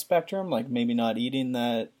of that spectrum, like maybe not eating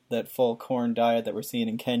that full corn diet that we're seeing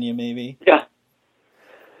in Kenya, maybe. Yeah.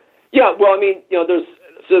 Yeah. Well, I mean, there's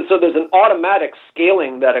an automatic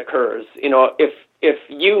scaling that occurs. If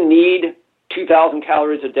you need 2,000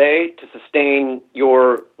 calories a day to sustain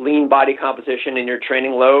your lean body composition and your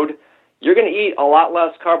training load, you're going to eat a lot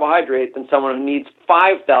less carbohydrate than someone who needs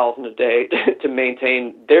 5,000 a day to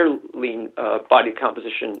maintain their lean body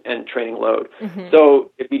composition and training load. Mm-hmm.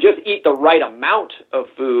 So if you just eat the right amount of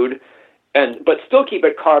food, but still keep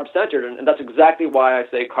it carb-centered, and that's exactly why I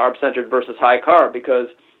say carb-centered versus high carb, because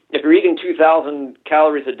if you're eating 2,000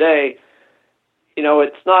 calories a day,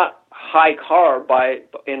 it's not high carb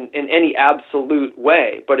in any absolute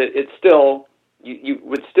way, but it's still, you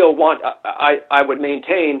would still want, I would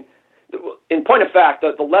maintain, in point of fact,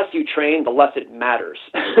 the less you train, the less it matters.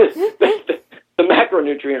 the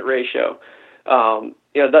macronutrient ratio,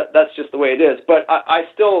 that's just the way it is. But I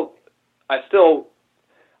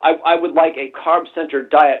would like a carb-centered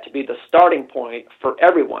diet to be the starting point for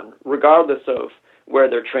everyone, regardless of where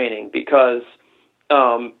they're training, because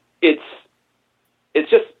it's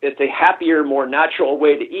a happier, more natural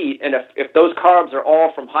way to eat. And if those carbs are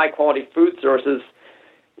all from high-quality food sources,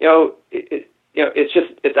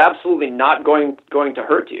 it's absolutely not going to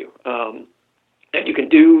hurt you. And you can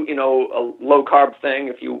do, a low carb thing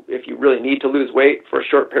if you really need to lose weight for a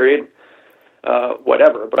short period,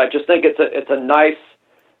 whatever. But I just think it's a nice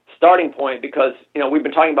starting point, because, we've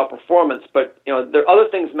been talking about performance, but, there are other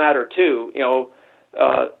things matter too.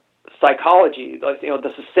 Psychology, like,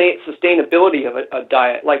 the sustainability of a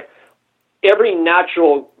diet. Like, every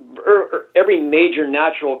major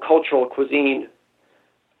natural cultural cuisine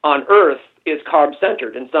on Earth is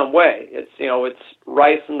carb-centered in some way. It's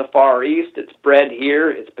rice in the Far East, it's bread here,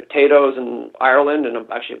 it's potatoes in Ireland, and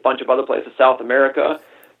actually a bunch of other places, South America.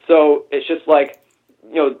 So it's just like,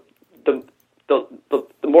 the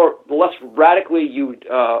less radically you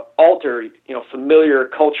alter, familiar,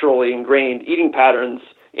 culturally ingrained eating patterns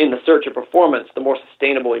in the search of performance, the more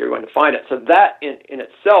sustainable you're going to find it. So that in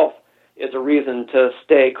itself is a reason to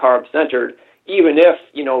stay carb-centered, even if,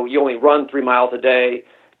 you only run 3 miles a day.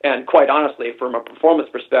 And quite honestly, from a performance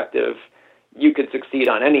perspective, you could succeed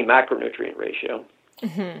on any macronutrient ratio.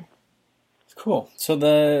 Mm-hmm. Cool. So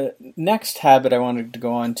the next habit I wanted to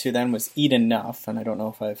go on to then was eat enough. And I don't know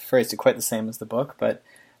if I've phrased it quite the same as the book, but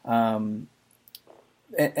and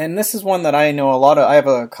this is one that I know a lot of. I have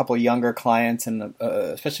a couple of younger clients, and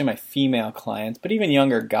especially my female clients, but even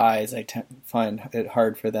younger guys, I find it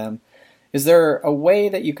hard for them. Is there a way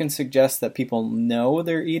that you can suggest that people know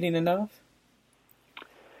they're eating enough?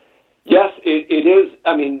 Yes, it is.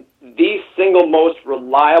 I mean, the single most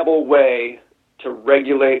reliable way to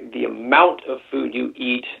regulate the amount of food you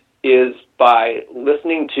eat is by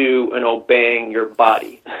listening to and obeying your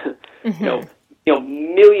body. Mm-hmm.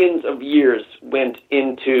 Millions of years went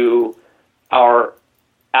into our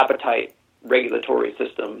appetite regulatory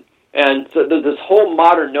system. And so there's this whole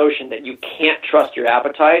modern notion that you can't trust your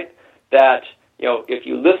appetite, that, if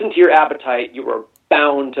you listen to your appetite, you are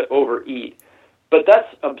bound to overeat. But that's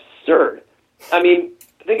absurd. I mean,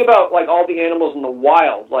 think about, like, all the animals in the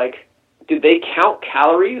wild. Like, did they count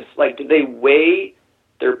calories? Like, did they weigh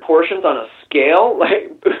their portions on a scale?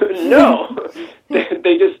 Like, no.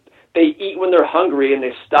 They eat when they're hungry and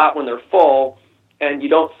they stop when they're full, and you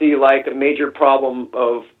don't see, like, a major problem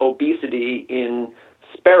of obesity in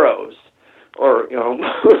sparrows or,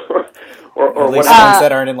 or at least ones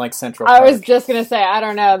that aren't in, like, Central Park. I was just going to say, I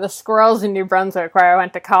don't know, the squirrels in New Brunswick, where I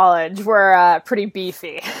went to college, were pretty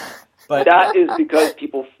beefy. But that is because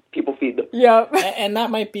people feed them. Yep. And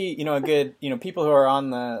that might be, a good, people who are on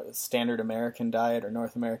the standard American diet or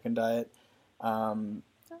North American diet,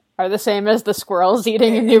 are the same as the squirrels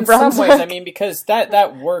eating in New Brunswick. In some ways, I mean, because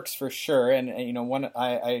that works for sure. And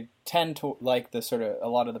I tend to like the sort of a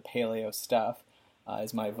lot of the paleo stuff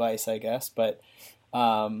is my vice, I guess. But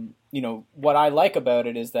what I like about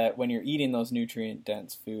it is that when you're eating those nutrient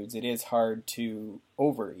dense foods, it is hard to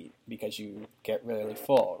overeat because you get really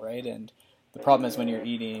full, right? And the problem is when you're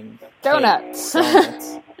eating donuts,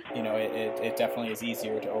 it definitely is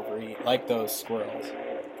easier to overeat, like those squirrels.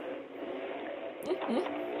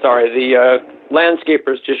 Sorry, the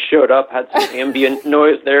landscapers just showed up, had some ambient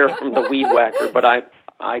noise there from the weed whacker, but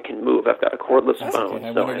I can move. I've got a cordless phone. Okay.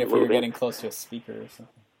 I wondered if we were getting close to a speaker or something.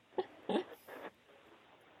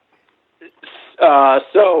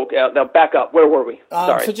 Now back up. Where were we?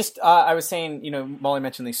 Sorry. So just, I was saying, Molly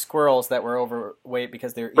mentioned these squirrels that were overweight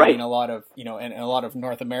because they're eating a lot of, and a lot of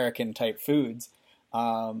North American type foods.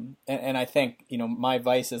 And I think, my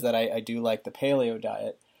vice is that I do like the paleo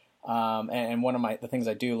diet. And one of the things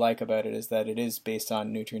I do like about it is that it is based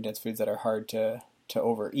on nutrient dense foods that are hard to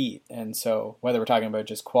overeat. And so whether we're talking about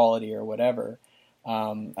just quality or whatever,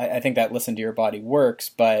 I think that listen to your body works,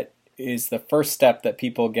 but is the first step that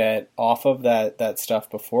people get off of that stuff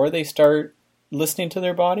before they start listening to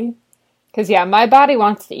their body? Because, my body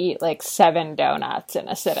wants to eat like 7 donuts in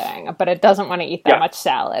a sitting, but it doesn't want to eat that much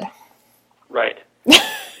salad. Right.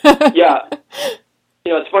 Yeah.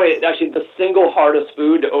 It's funny, actually, the single hardest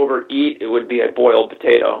food to overeat, it would be a boiled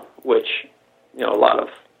potato, which, a lot of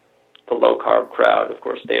the low-carb crowd, of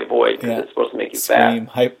course, they avoid because it's supposed to make you fat.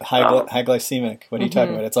 High glycemic. What are you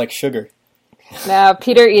talking about? It's like sugar. No,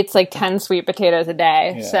 Peter eats like 10 sweet potatoes a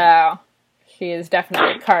day, so he is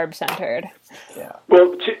definitely carb-centered. Yeah.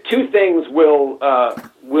 Well, two things will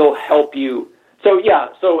help you.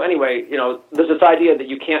 So anyway, there's this idea that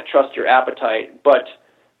you can't trust your appetite, but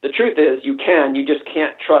the truth is you just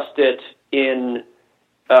can't trust it in,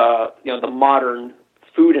 the modern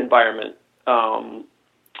food environment.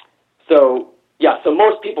 So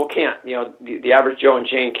most people can't, the average Joe and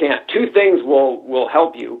Jane can't. 2 things will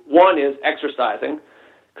help you. One is exercising,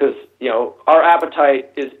 because, our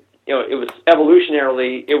appetite is, it was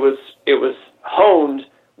evolutionarily, it was honed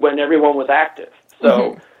when everyone was active.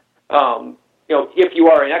 So, if you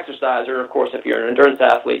are an exerciser, of course, if you're an endurance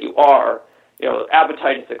athlete, you are,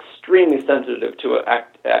 appetite is extremely sensitive to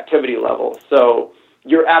activity level. So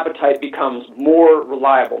your appetite becomes more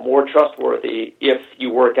reliable, more trustworthy if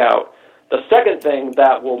you work out. The second thing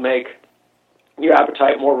that will make your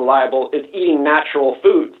appetite more reliable is eating natural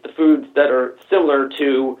foods, the foods that are similar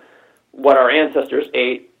to what our ancestors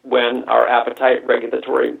ate when our appetite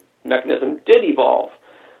regulatory mechanism did evolve.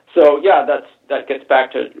 So yeah, that gets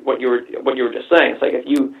back to what you were just saying. It's like if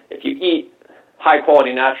you eat high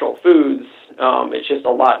quality natural foods, it's just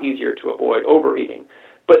a lot easier to avoid overeating.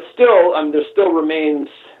 But still, there still remains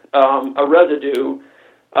a residue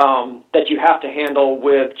that you have to handle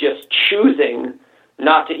with just choosing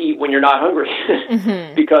not to eat when you're not hungry,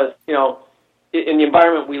 because in the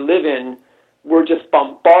environment we live in, we're just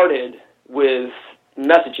bombarded with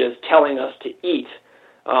messages telling us to eat.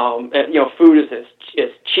 And, food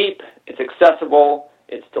is cheap, it's accessible,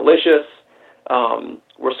 it's delicious.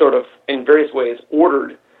 We're sort of, in various ways,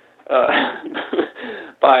 ordered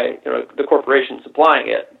by the corporation supplying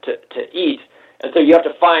it to eat. And so you have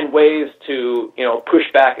to find ways to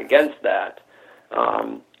push back against that.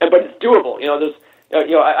 But it's doable.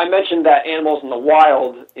 I mentioned that animals in the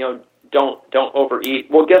wild don't overeat.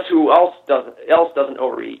 Well, guess who else doesn't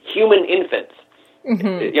overeat? Human infants.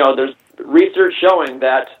 There's research showing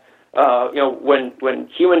that when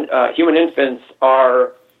human infants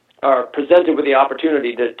are presented with the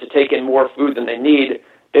opportunity to take in more food than they need,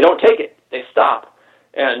 they don't take it. They stop.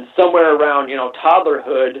 And somewhere around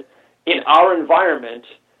toddlerhood, in our environment,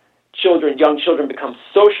 young children become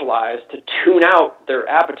socialized to tune out their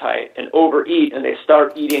appetite and overeat, and they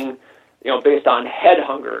start eating based on head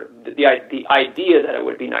hunger, the idea that it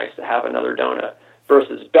would be nice to have another donut,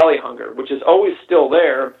 versus belly hunger, which is always still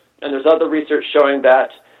there. And there's other research showing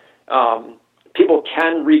that people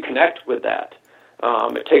can reconnect with that.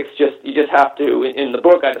 You just have to, in the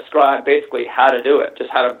book I describe basically how to do it,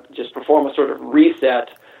 how to perform a sort of reset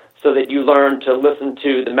so that you learn to listen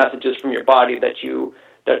to the messages from your body that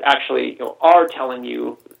actually are telling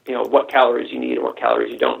you what calories you need and what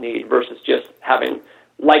calories you don't need, versus just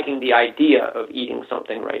liking the idea of eating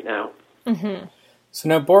something right now. Mm-hmm. So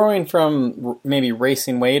now, borrowing from maybe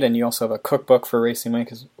Racing Weight, and you also have a cookbook for Racing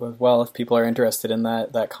Weight as well, if people are interested in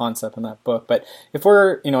that concept in that book. But if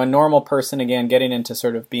we're a normal person, again, getting into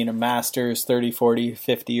sort of being a master's, 30, 40,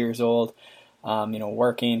 50 years old,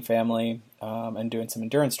 working, family, and doing some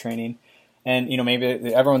endurance training, and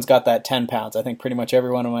maybe everyone's got that 10 pounds. I think pretty much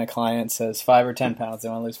every one of my clients says 5 or 10 pounds. They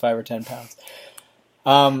want to lose 5 or 10 pounds.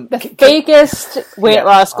 The fakest weight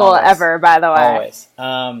loss goal ever, by the way.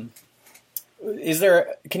 Always.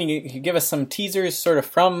 Can you give us some teasers sort of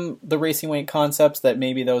from the Racing Weight concepts that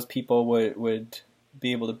maybe those people would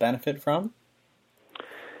be able to benefit from?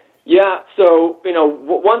 Yeah, so,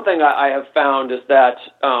 one thing I have found is that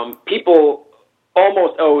people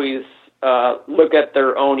almost always look at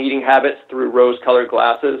their own eating habits through rose-colored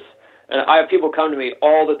glasses. And I have people come to me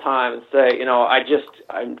all the time and say,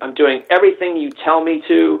 I'm doing everything you tell me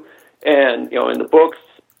to, and, in the books,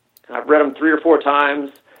 I've read them 3 or 4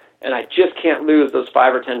 times, and I just can't lose those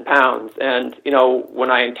 5 or 10 pounds. And,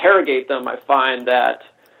 when I interrogate them, I find that,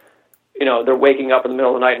 they're waking up in the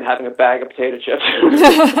middle of the night and having a bag of potato chips.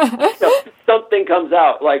 Something comes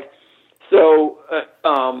out.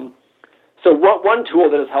 So one tool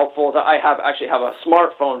that is helpful is I actually have a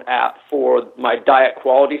smartphone app for my diet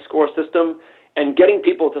quality score system, and getting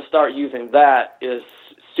people to start using that is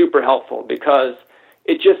super helpful because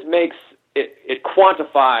it just makes it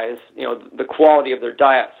quantifies the quality of their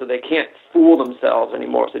diet, so they can't fool themselves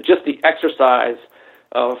anymore. So just the exercise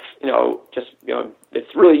of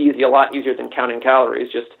it's really easy, a lot easier than counting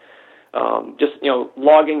calories. Just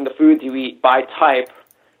logging the foods you eat by type.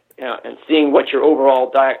 And seeing what your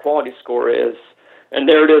overall diet quality score is, and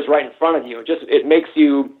there it is right in front of you. It makes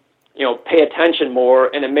you, pay attention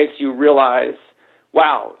more, and it makes you realize,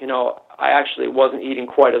 wow, I actually wasn't eating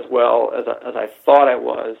quite as well as I thought I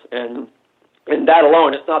was, and that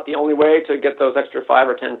alone, it's not the only way to get those extra 5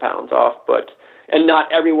 or 10 pounds off, and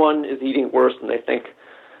not everyone is eating worse than they think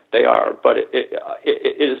they are, but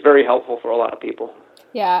it is very helpful for a lot of people.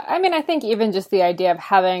 Yeah, I mean, I think even just the idea of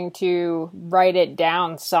having to write it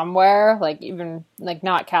down somewhere, even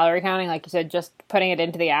not calorie counting, like you said, just putting it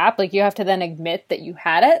into the app, you have to then admit that you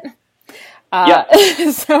had it. Yeah.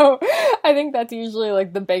 So I think that's usually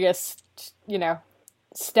the biggest,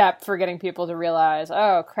 step for getting people to realize,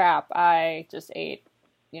 oh crap, I just ate,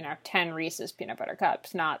 10 Reese's peanut butter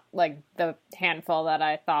cups, not the handful that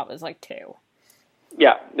I thought was 2.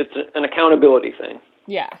 Yeah, it's an accountability thing.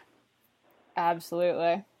 Yeah.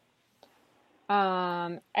 Absolutely.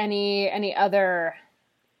 Any other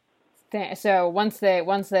thing? So once they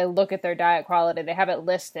look at their diet quality, they have it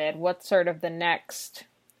listed. What's sort of the next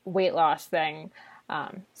weight loss thing?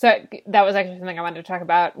 So that was actually something I wanted to talk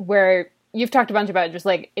about. Where you've talked a bunch about just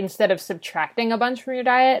instead of subtracting a bunch from your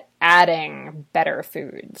diet, adding better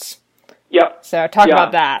foods. Yep. So talk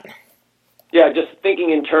about that. Yeah, just thinking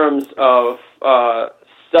in terms of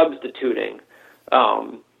substituting.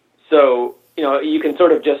 So you can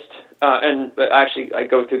sort of just, and actually I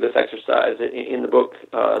go through this exercise in the book,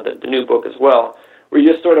 the new book as well, where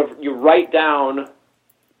you just sort of, you write down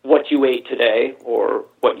what you ate today or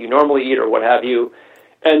what you normally eat or what have you,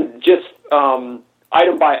 and just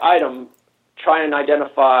item by item, try and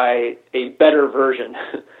identify a better version.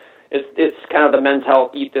 It's kind of the Men's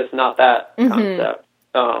Health, eat this, not that concept.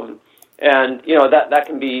 And, that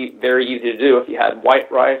can be very easy to do. If you had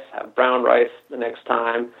white rice, have brown rice the next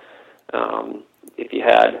time. If you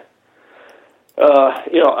had,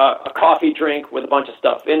 a coffee drink with a bunch of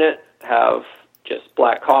stuff in it, have just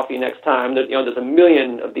black coffee next time. There's a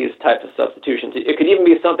million of these types of substitutions. It could even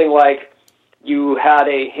be something like you had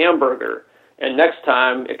a hamburger, and next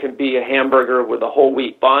time it could be a hamburger with a whole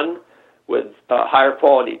wheat bun, with higher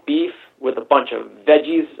quality beef, with a bunch of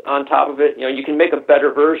veggies on top of it. You can make a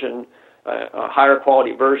better version, a higher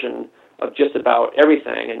quality version of just about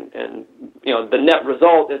everything. And the net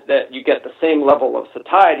result is that you get the same level of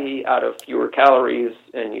satiety out of fewer calories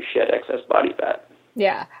and you shed excess body fat.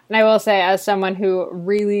 Yeah. And I will say, as someone who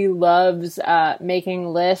really loves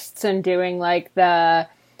making lists and doing like the,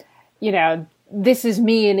 this is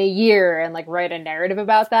me in a year, and like write a narrative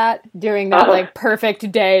about that, doing that like perfect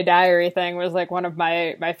day diary thing was like one of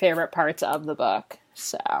my favorite parts of the book.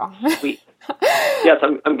 So sweet. Yes,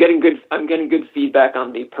 I'm getting good feedback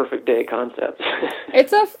on the perfect day concept.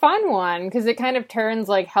 It's a fun one because it kind of turns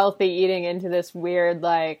like healthy eating into this weird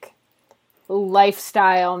like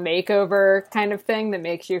lifestyle makeover kind of thing that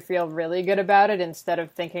makes you feel really good about it instead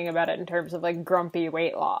of thinking about it in terms of like grumpy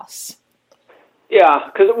weight loss. Yeah,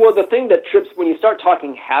 because the thing that trips, when you start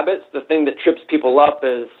talking habits, the thing that trips people up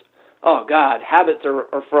is, oh God, habits are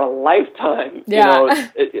for a lifetime. Yeah.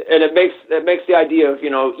 And it makes the idea of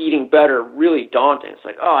eating better really daunting. It's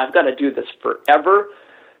like, oh, I've got to do this forever.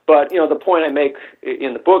 But the point I make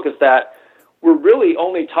in the book is that we're really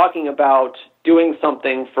only talking about doing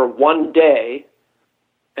something for one day,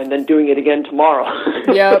 and then doing it again tomorrow.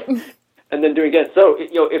 Yep. And then doing it again. So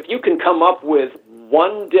if you can come up with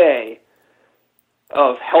one day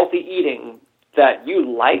of healthy eating that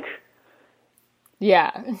you like,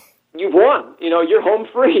 yeah, you've won. You're home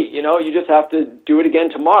free. You just have to do it again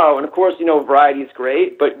tomorrow. And of course, variety is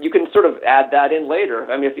great, but you can sort of add that in later.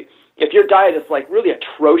 I mean, if your diet is like really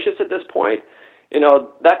atrocious at this point,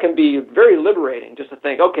 that can be very liberating just to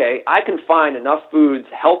think, okay, I can find enough foods,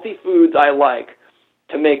 healthy foods I like,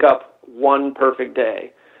 to make up one perfect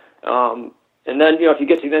day. And then, if you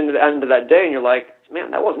get to the end of that day and you're like,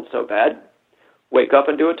 man, that wasn't so bad, wake up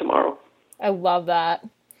and do it tomorrow. I love that.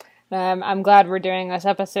 I'm glad we're doing this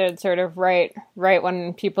episode sort of right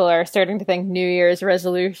when people are starting to think New Year's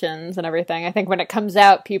resolutions and everything. I think when it comes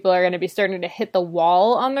out, people are going to be starting to hit the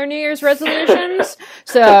wall on their New Year's resolutions.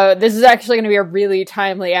 So this is actually going to be a really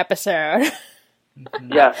timely episode.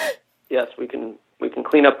 Yes, we can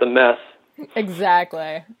clean up the mess.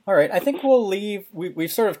 Exactly. All right, I think we'll leave.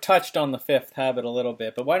 We've sort of touched on the fifth habit a little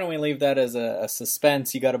bit, but why don't we leave that as a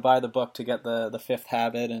suspense? You got to buy the book to get the fifth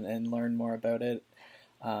habit and learn more about it.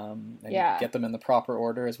 And get them in the proper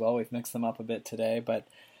order as well. We've mixed them up a bit today, but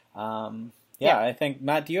I think,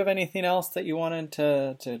 Matt, do you have anything else that you wanted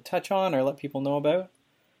to touch on or let people know about?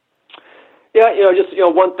 Yeah,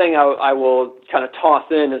 one thing I will kind of toss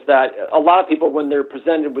in is that a lot of people, when they're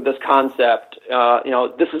presented with this concept,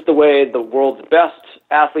 this is the way the world's best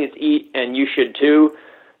athletes eat, and you should too.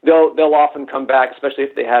 They'll often come back, especially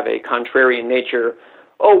if they have a contrarian nature.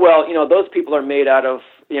 Oh well, those people are made out of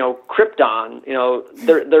Krypton.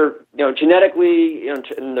 They're genetically,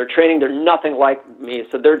 in their training, they're nothing like me,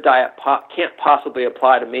 so their diet can't possibly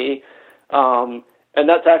apply to me. And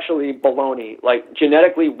that's actually baloney. Like,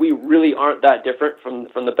 genetically, we really aren't that different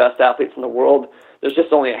from the best athletes in the world. There's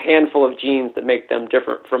just only a handful of genes that make them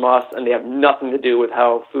different from us, and they have nothing to do with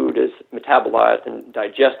how food is metabolized and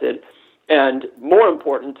digested. And more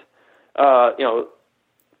important,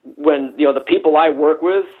 when, the people I work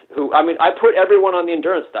with, I put everyone on the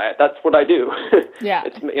endurance diet. That's what I do. Yeah.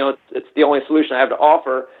 It's the only solution I have to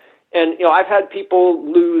offer. And, I've had people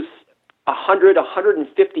lose 100,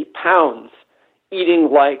 150 pounds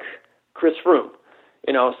eating like Chris Froome,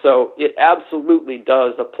 so it absolutely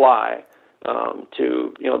does apply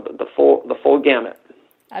to the full gamut.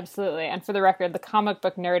 Absolutely. And for the record, the comic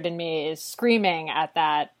book nerd in me is screaming at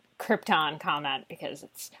that Krypton comment because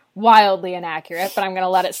it's wildly inaccurate, but I'm going to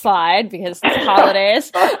let it slide because it's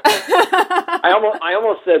holidays. I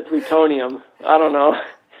almost said plutonium. I don't know.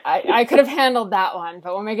 I could have handled that one,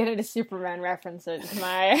 but when we get into Superman references,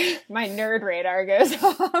 my nerd radar goes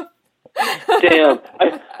off. Damn.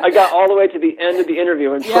 I got all the way to the end of the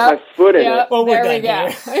interview and put my foot in it. Well, there we're we go.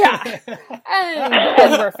 done Yeah.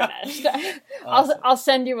 And we're finished. Awesome. I'll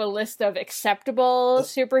send you a list of acceptable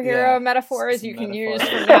superhero metaphors you can use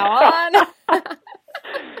from metaphors. now on.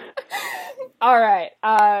 All right.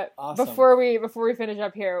 Awesome. Before we finish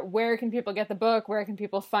up here, where can people get the book? Where can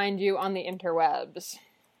people find you on the interwebs?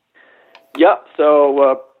 Yep.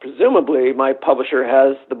 So presumably my publisher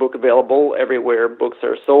has the book available everywhere books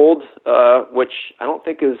are sold, which I don't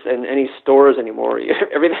think is in any stores anymore.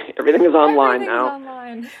 Everything is online now.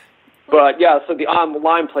 Online. But yeah, so the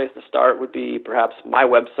online place to start would be perhaps my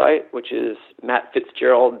website, which is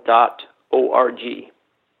mattfitzgerald.org.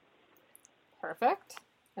 Perfect.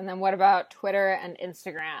 And then what about Twitter and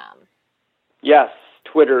Instagram? Yes,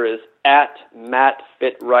 Twitter is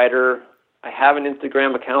 @MattFitWriter. I have an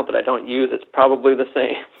Instagram account that I don't use. It's probably the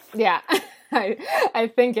same. Yeah,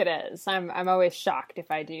 I think it is. I'm always shocked if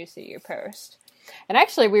I do see you post. And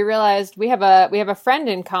actually, we realized we have a friend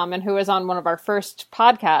in common who was on one of our first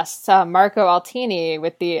podcasts, Marco Altini,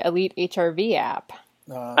 with the Elite HRV app.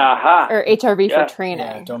 Aha. Or HRV for training.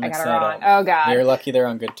 Yeah, don't I mix got it that wrong. up. Oh, God. You're lucky they're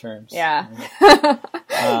on good terms. Yeah.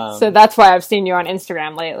 So that's why I've seen you on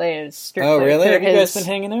Instagram lately. Is strictly Oh, really? through Have you guys his-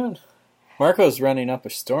 been hanging out? Marco's running up a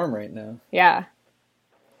storm right now. Yeah.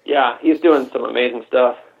 Yeah, he's doing some amazing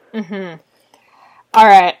stuff. Mm-hmm. All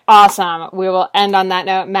right. Awesome. We will end on that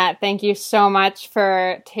note. Matt, thank you so much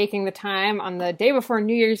for taking the time on the day before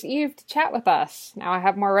New Year's Eve to chat with us. Now I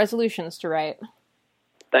have more resolutions to write.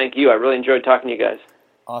 Thank you. I really enjoyed talking to you guys.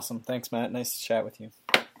 Awesome. Thanks, Matt. Nice to chat with you.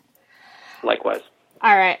 Likewise.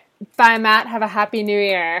 All right. Bye, Matt. Have a happy New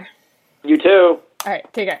Year. You too. All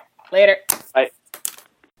right. Take care. Later. Bye.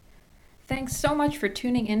 Thanks so much for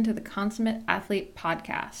tuning in to the Consummate Athlete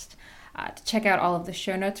podcast. To check out all of the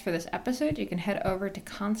show notes for this episode, you can head over to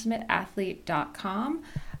consummateathlete.com,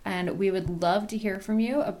 and we would love to hear from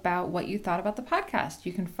you about what you thought about the podcast.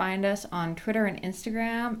 You can find us on Twitter and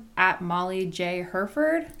Instagram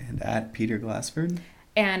 @MollyJHerford. And @Peter Glassford.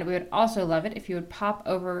 And we would also love it if you would pop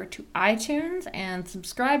over to iTunes and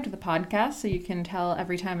subscribe to the podcast so you can tell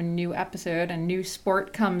every time a new episode, a new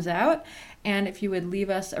sport comes out. And if you would leave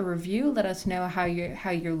us a review, let us know how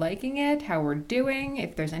you're liking it, how we're doing,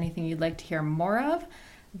 if there's anything you'd like to hear more of.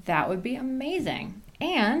 That would be amazing.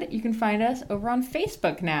 And you can find us over on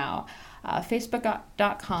Facebook now,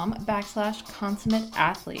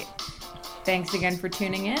 facebook.com/consummateathlete. Thanks again for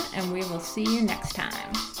tuning in, and we will see you next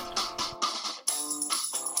time.